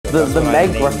the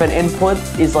Meg Griffin input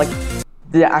is like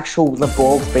the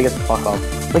world's biggest fuck up.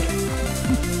 Like,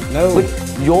 no,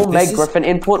 your Meg Griffin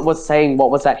input was saying what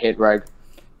was that hit, Reg?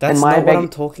 That's not what I'm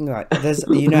talking about. There's,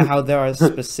 you know how there are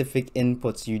specific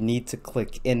inputs you need to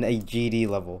click in a GD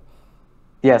level.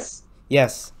 Yes.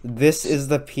 Yes, this is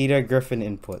the Peter Griffin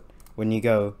input. When you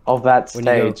go of that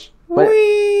stage. When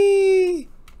you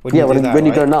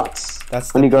go nuts.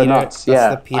 That's when you go nuts. Yeah,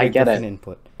 that's the Peter Griffin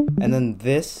input. And then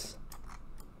this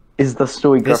is the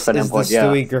Stewie Griffin input. This is the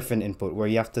Stewie Griffin input, where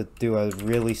you have to do a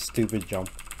really stupid jump.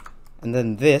 And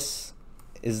then this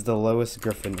is the lowest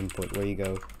Griffin input, where you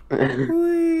go.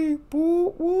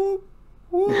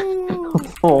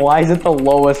 Why is it the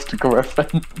lowest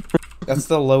Griffin? That's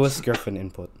the lowest Griffin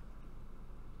input.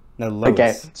 No, lowest.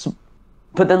 Okay, so,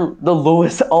 but then the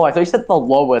lowest. Oh, I thought you said the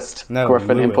lowest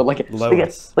Griffin input. Like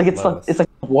it's like the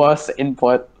worst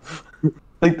input.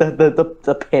 Like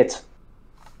the pit,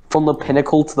 from the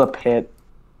pinnacle to the pit.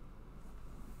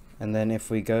 And then if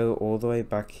we go all the way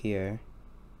back here.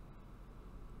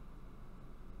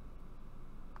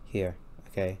 Here,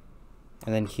 okay.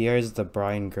 And then here's the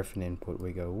Brian Griffin input.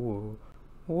 We go, whoa,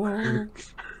 whoa,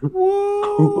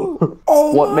 whoa.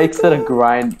 Oh, what makes it a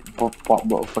grind? What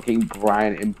fucking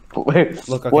Brian input?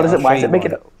 Look, okay, what is it? Why does it make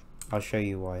it? I'll show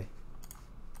you why.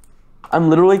 I'm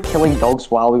literally killing dogs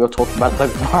while we were talking about the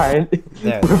Brian.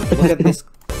 There, look at this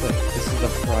click. This is the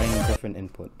Brian Griffin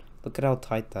input. Look at how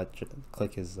tight that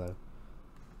click is, though.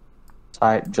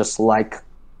 Tight, just like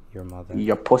your mother.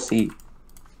 Your pussy.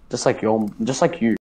 Just like you.